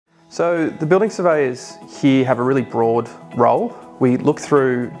So the building surveyors here have a really broad role. We look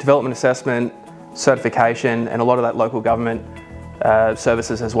through development assessment, certification, and a lot of that local government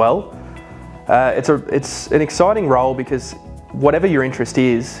services as well. It's an exciting role because whatever your interest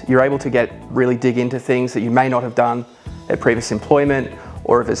is, you're able to really dig into things that you may not have done at previous employment,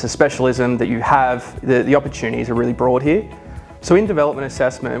 or if it's a specialism that you have, the opportunities are really broad here. So in development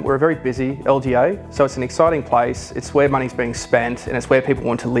assessment, we're a very busy LGA, so it's an exciting place. It's where money's being spent and it's where people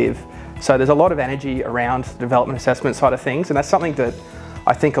want to live. So there's a lot of energy around the development assessment side of things, and that's something that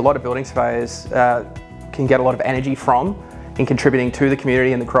I think a lot of building surveyors can get a lot of energy from in contributing to the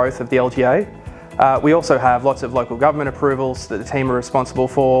community and the growth of the LGA. We also have lots of local government approvals that the team are responsible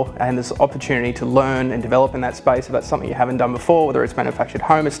for, and there's opportunity to learn and develop in that space if that's something you haven't done before, whether it's manufactured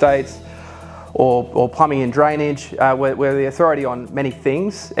home estates or plumbing and drainage. We're the authority on many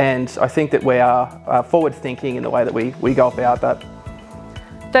things, and I think that we are forward thinking in the way that we go about that.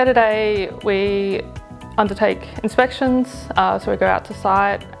 Day to day we undertake inspections, so we go out to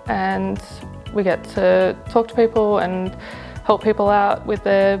site and we get to talk to people and help people out with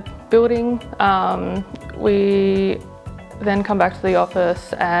their building. We then come back to the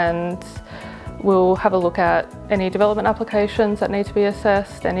office and we'll have a look at any development applications that need to be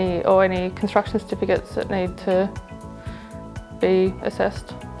assessed, or any construction certificates that need to be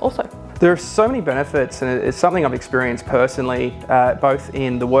assessed also. There are so many benefits, and it's something I've experienced personally, both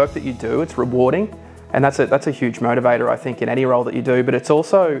in the work that you do. It's rewarding, and that's a huge motivator, I think, in any role that you do, but it's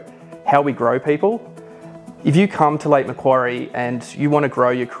also how we grow people. If you come to Lake Macquarie and you want to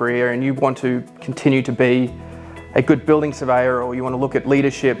grow your career and you want to continue to be a good building surveyor, or you want to look at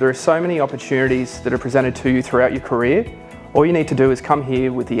leadership, there are so many opportunities that are presented to you throughout your career. All you need to do is come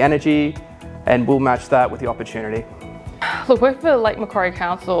here with the energy and we'll match that with the opportunity. Look, working for the Lake Macquarie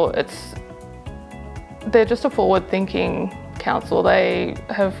Council, they're just a forward-thinking council. They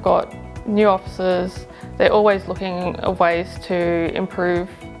have got new officers. They're always looking at ways to improve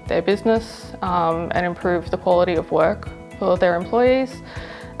their business and improve the quality of work for their employees.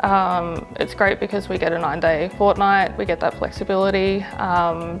 It's great because we get a 9-day fortnight, we get that flexibility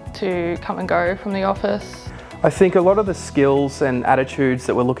to come and go from the office. I think a lot of the skills and attitudes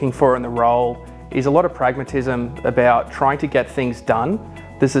that we're looking for in the role is a lot of pragmatism about trying to get things done.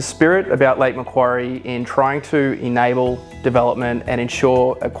 There's a spirit about Lake Macquarie in trying to enable development and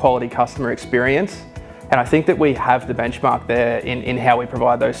ensure a quality customer experience. And I think that we have the benchmark there in how we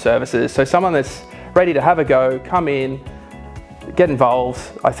provide those services. So someone that's ready to have a go, come in, get involved,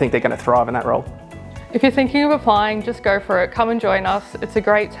 I think they're going to thrive in that role. If you're thinking of applying, just go for it. Come and join us. It's a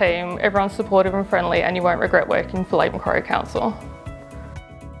great team, everyone's supportive and friendly, and you won't regret working for Lake Macquarie Council.